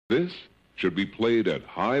This should be played at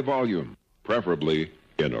high volume, preferably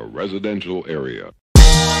in a residential area.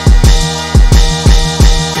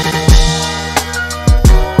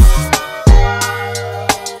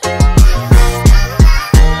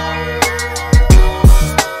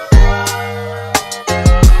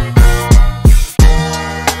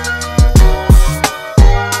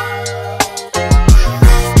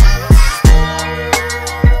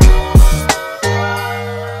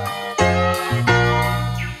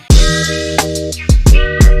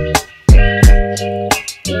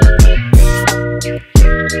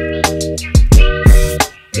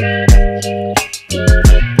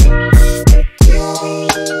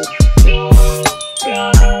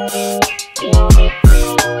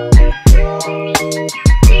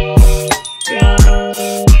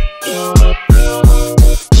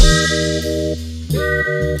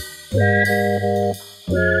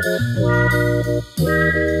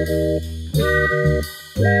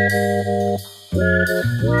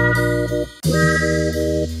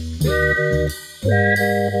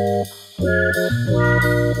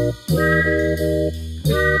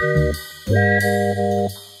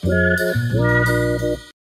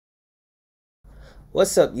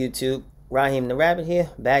 What's up, YouTube? Raheem the Rabbit here,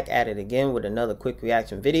 back at it again with another quick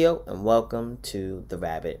reaction video, and welcome to the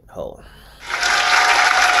rabbit hole.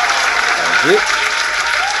 Thank you.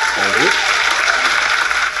 Thank you.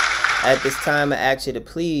 At this time, I ask you to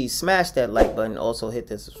please smash that like button, also hit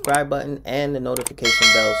the subscribe button and the notification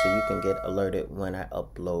bell so you can get alerted when I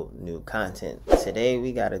upload new content. Today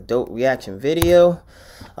we got a dope reaction video,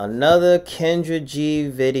 another Kendra G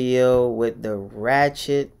video with the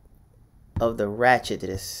ratchet of the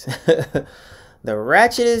ratchetest. The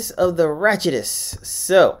ratchetest of the ratchetest.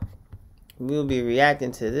 So we'll be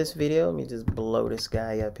reacting to this video. Let me just blow this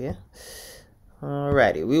guy up here.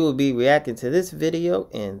 Alrighty, we will be reacting to this video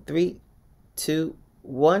in 3, 2,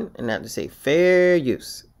 1, and I have to say fair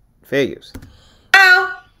use. Fair use.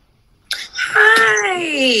 Oh,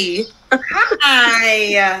 hi.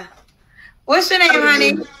 Hi. What's your name,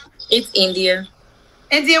 honey? It's India.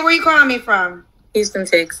 India, where you calling me from? Houston,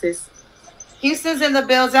 Texas. Houston's in the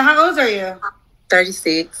building. How old are you?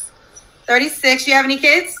 36. 36. You have any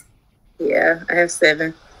kids? Yeah, I have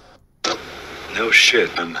 7. No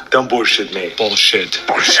shit, man. Don't bullshit me. Bullshit.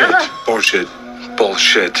 Bullshit. Bullshit.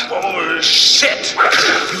 Bullshit. Bullshit.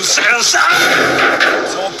 You said so.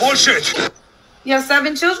 It's all bullshit. You have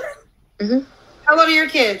 7 children? Mm-hmm. How old are your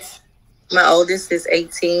kids? My oldest is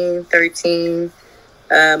 18, 13.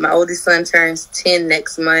 My oldest son turns 10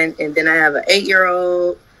 next month. And then I have an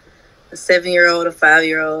 8-year-old, a 7-year-old, a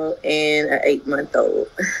 5-year-old, and an 8-month-old.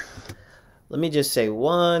 Let me just say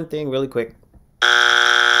one thing really quick.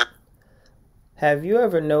 Have you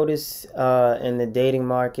ever noticed in the dating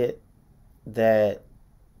market that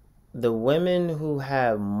the women who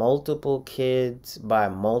have multiple kids by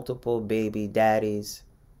multiple baby daddies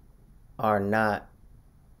are not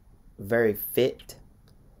very fit?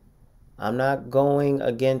 I'm not going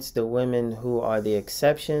against the women who are the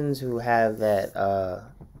exceptions, who have that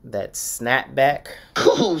snapback.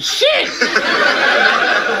 Oh, shit!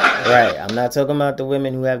 Right, I'm not talking about the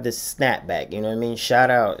women who have the snapback, you know what I mean?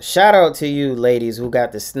 Shout out to you ladies who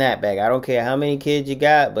got the snapback. I don't care how many kids you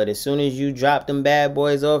got, but as soon as you drop them bad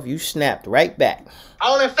boys off, you snapped right back.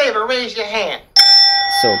 All in favor, raise your hand.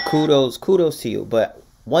 So kudos to you. But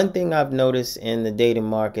one thing I've noticed in the dating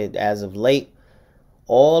market as of late,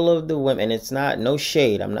 all of the women, and it's no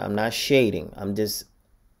shade, I'm not shading, I'm just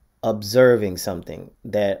observing something,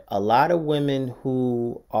 that a lot of women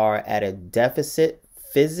who are at a deficit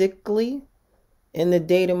physically in the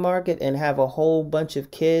dating market and have a whole bunch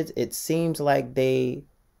of kids, it seems like they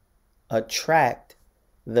attract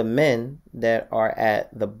the men that are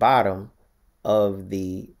at the bottom of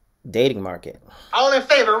the dating market. All in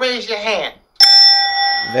favor, raise your hand.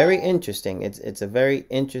 Very interesting. It's a very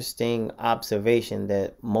interesting observation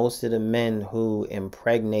that most of the men who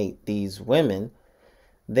impregnate these women,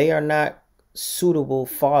 they are not suitable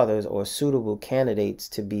fathers or suitable candidates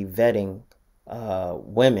to be vetting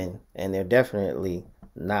women, and they're definitely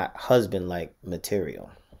not husband-like material.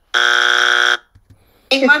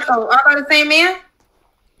 8 months old. All by the same man?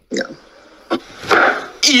 No.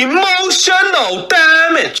 Emotional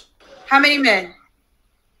damage. How many men?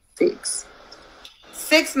 6.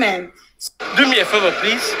 6 men. Do me a favor,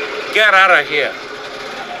 please. Get out of here.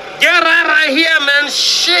 Get out of here, man.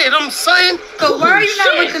 Shit, I'm saying. So why are you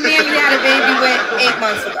not with the man you had a baby with 8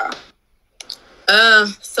 months ago?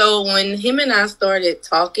 So when him and I started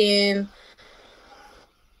talking,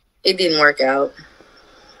 it didn't work out.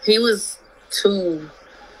 He was too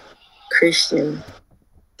Christian.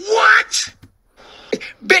 What?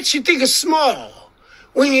 Bitch, you think it's small.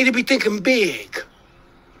 We need to be thinking big.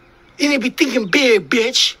 You need to be thinking big,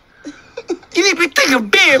 bitch. You need to be thinking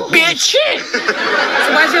big, bitch.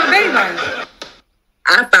 So why'd you have a baby by?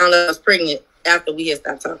 I found out I was pregnant after we had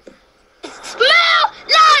stopped talking. Smell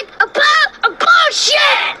like a pile of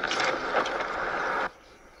bullshit!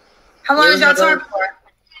 How long did y'all talk for?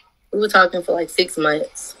 We were talking for like 6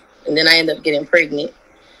 months, and then I ended up getting pregnant.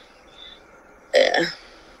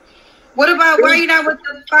 What about, why are you not with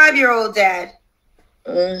the 5-year-old dad?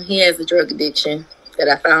 He has a drug addiction that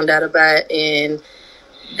I found out about, and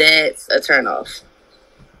that's a turnoff.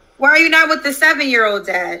 Why are you not with the 7-year-old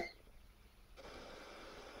dad?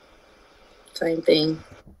 Same thing.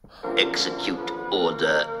 Execute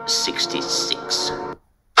Order 66.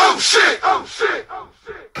 Oh shit! Oh shit! Oh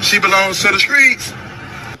shit! She belongs to the streets.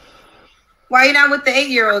 Why are you not with the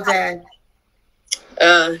 8-year-old dad?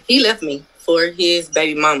 He left me for his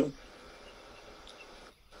baby mama.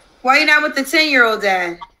 Why are you not with the 10-year-old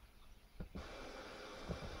dad?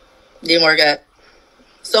 Didn't work out.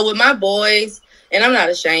 So with my boys, and I'm not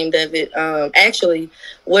ashamed of it, actually,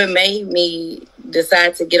 what made me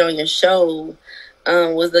decide to get on your show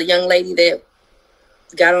was the young lady that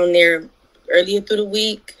got on there earlier through the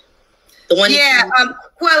week. The one, yeah,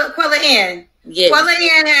 Quella Ann. Yeah, Quella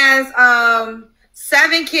Ann has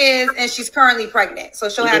 7 kids, and she's currently pregnant, so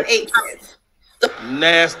she'll have 8 kids.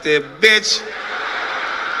 Nasty bitch.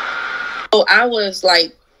 So I was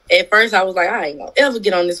like, at first I was like, I ain't gonna ever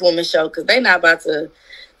get on this woman's show because they not about to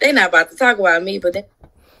talk about me. But then,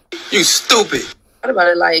 You stupid. what about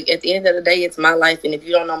it? Like, at the end of the day, it's my life, and if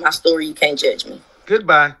you don't know my story, you can't judge me.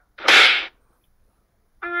 Goodbye.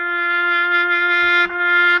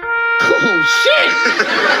 Oh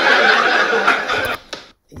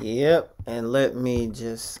shit! Yep, and let me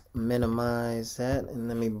just minimize that, and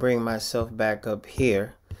let me bring myself back up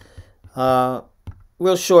here. Real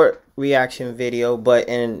short reaction video, but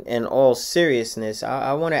in all seriousness,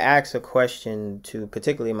 I want to ask a question to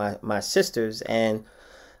particularly my sisters and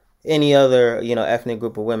any other ethnic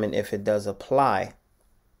group of women, if it does apply.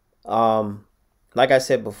 Like I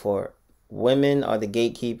said before, women are the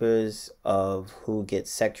gatekeepers of who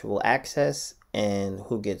gets sexual access and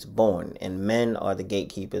who gets born, and men are the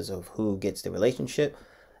gatekeepers of who gets the relationship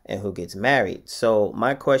and who gets married. So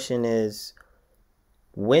my question is,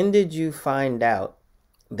 when did you find out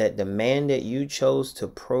that the man that you chose to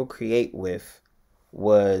procreate with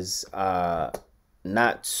was not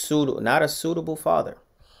a suitable father?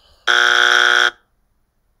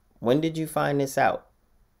 When did you find this out?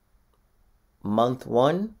 Month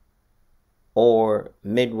 1 or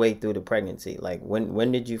midway through the pregnancy? Like,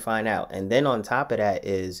 when did you find out? And then on top of that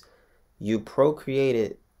is you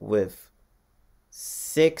procreated with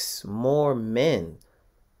 6 more men.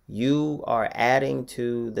 You are adding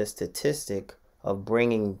to the statistic of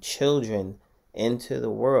bringing children into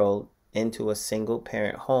the world, into a single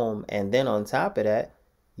parent home. And then on top of that,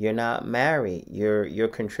 you're not married. You're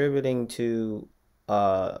contributing to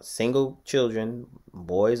single children,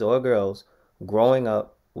 boys or girls, growing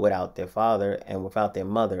up without their father and without their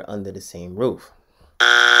mother under the same roof.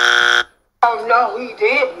 Oh no, he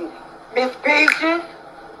didn't. Miss Peaches.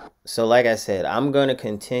 So like I said, I'm going to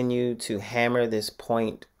continue to hammer this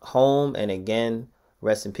point home. And again,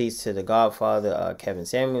 rest in peace to the Godfather, Kevin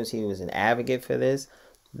Samuels. He was an advocate for this.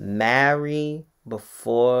 Marry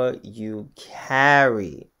before you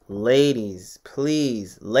carry. Ladies,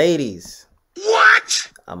 please, ladies.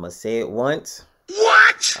 What? I'm going to say it once.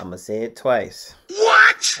 What? I'm going to say it twice.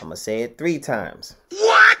 What? I'm going to say it 3 times.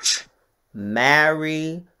 What?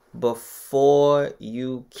 Marry before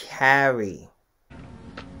you carry.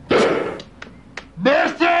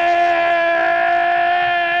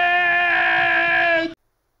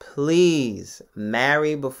 Please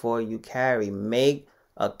marry before you carry. Make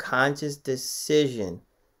a conscious decision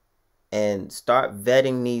and start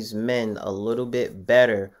vetting these men a little bit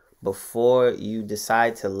better before you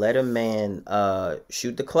decide to let a man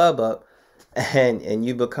shoot the club up and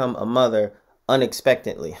you become a mother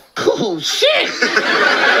unexpectedly. Oh shit!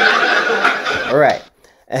 All right.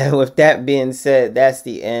 And with that being said, that's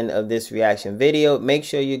the end of this reaction video. Make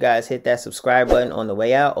sure you guys hit that subscribe button on the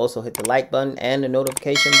way out. Also hit the like button and the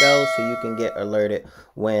notification bell so you can get alerted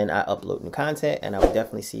when I upload new content. And I will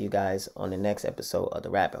definitely see you guys on the next episode of The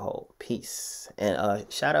Rabbit Hole. Peace. And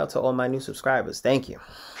shout out to all my new subscribers. Thank you.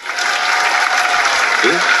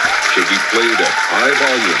 This should be played at high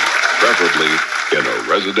volume, preferably in a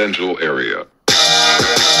residential area.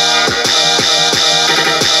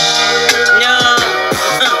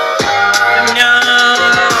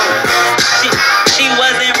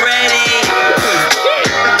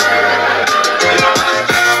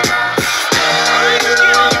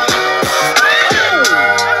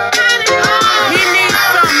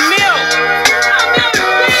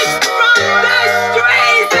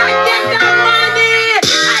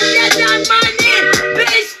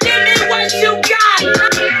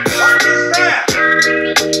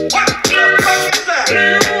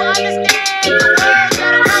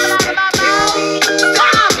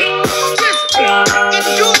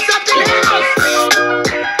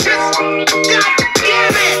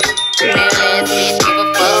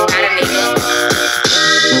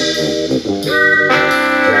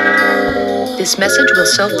 This message will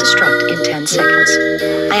self-destruct in 10 seconds.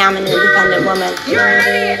 I am an independent woman. You're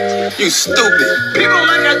an idiot. You stupid. People don't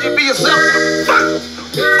like how you be yourself. Fuck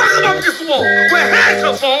them up this wall. Wear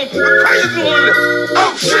handcuffs on. We're crazy on the lips.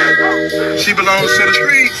 Oh, shit. She belongs to the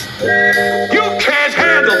streets. You can't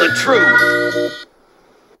handle the truth.